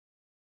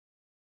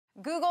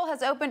Google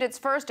has opened its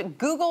first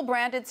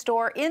Google-branded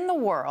store in the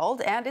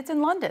world, and it's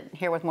in London.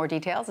 Here with more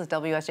details is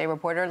WSJ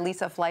reporter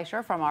Lisa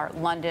Fleischer from our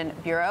London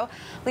bureau.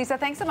 Lisa,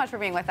 thanks so much for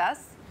being with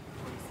us.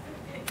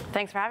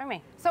 Thanks for having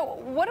me. So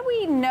what do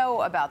we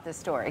know about this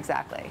store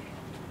exactly?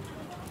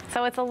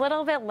 So it's a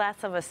little bit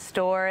less of a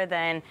store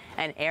than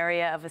an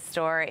area of a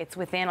store. It's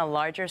within a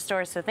larger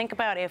store. So think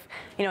about if,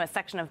 a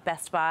section of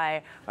Best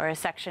Buy or a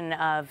section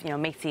of,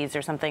 Macy's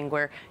or something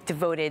were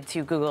devoted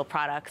to Google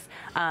products.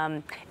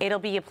 It'll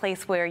be a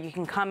place where you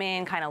can come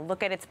in, kind of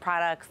look at its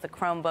products, the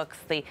Chromebooks,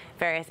 the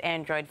various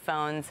Android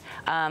phones.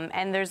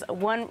 And there's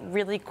one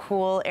really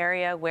cool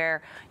area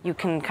where you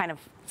can kind of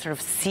sort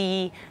of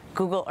see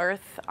Google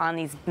Earth on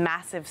these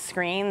massive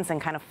screens and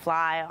kind of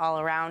fly all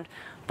around.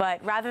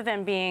 But rather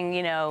than being,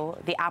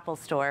 the Apple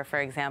store,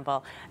 for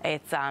example,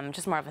 it's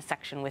just more of a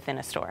section within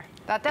a store.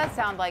 That does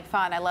sound like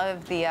fun. I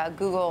love the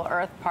Google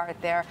Earth part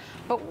there.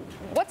 But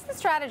what's the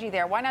strategy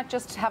there? Why not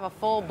just have a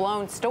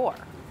full-blown store?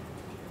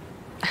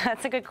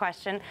 That's a good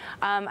question.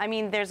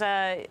 There's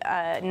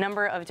a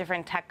number of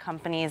different tech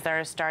companies that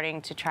are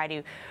starting to try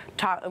to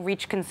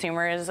reach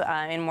consumers in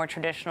a more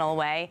traditional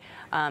way,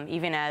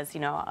 even as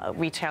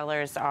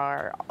retailers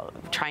are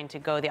trying to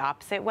go the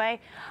opposite way.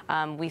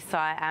 We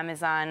saw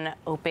Amazon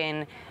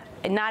open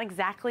not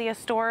exactly a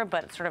store,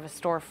 but sort of a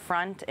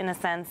storefront in a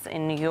sense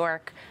in New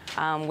York,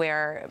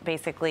 where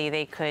basically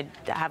they could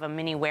have a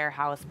mini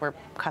warehouse where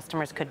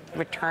customers could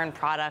return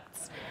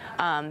products.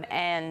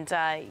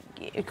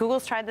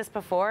 Google's tried this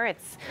before.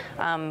 It's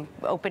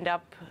opened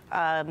up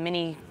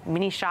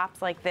mini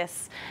shops like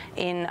this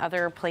in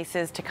other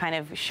places to kind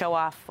of show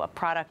off a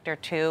product or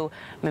two,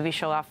 maybe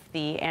show off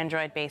the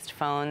Android-based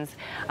phones.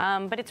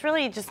 But it's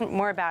really just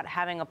more about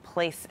having a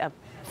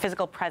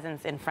physical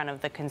presence in front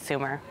of the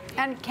consumer.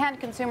 And can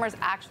consumers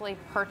actually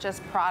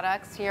purchase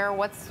products here?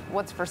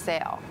 What's for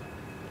sale?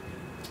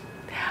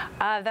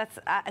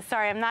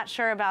 Sorry, I'm not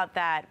sure about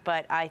that,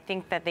 but I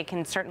think that they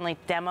can certainly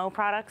demo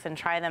products and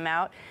try them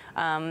out.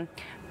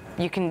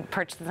 You can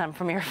purchase them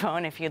from your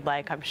phone if you'd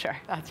like, I'm sure.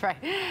 That's right.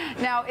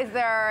 Now, is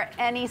there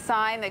any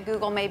sign that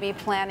Google may be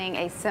planning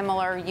a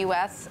similar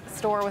U.S.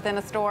 store within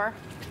a store?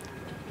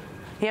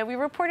 Yeah, we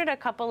reported a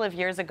couple of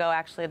years ago,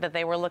 actually, that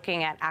they were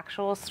looking at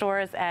actual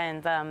stores,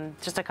 and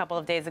just a couple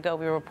of days ago,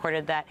 we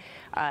reported that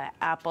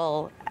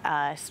Apple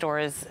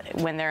stores,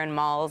 when they're in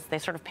malls, they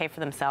sort of pay for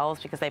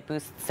themselves because they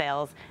boost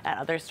sales at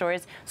other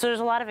stores. So there's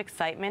a lot of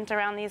excitement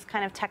around these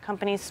kind of tech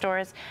company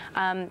stores.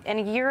 And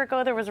a year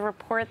ago, there was a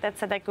report that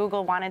said that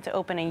Google wanted to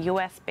open a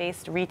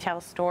U.S.-based retail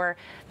store.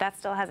 That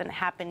still hasn't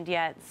happened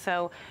yet.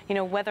 So,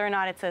 whether or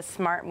not it's a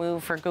smart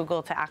move for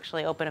Google to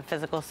actually open a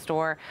physical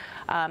store,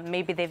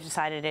 maybe they've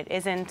decided it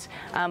isn't.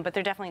 But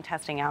they're definitely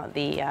testing out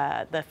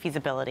the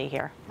feasibility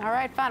here. All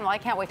right, fun. Well, I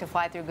can't wait to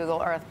fly through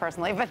Google Earth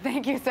personally, but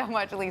thank you so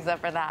much, Lisa,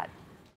 for that.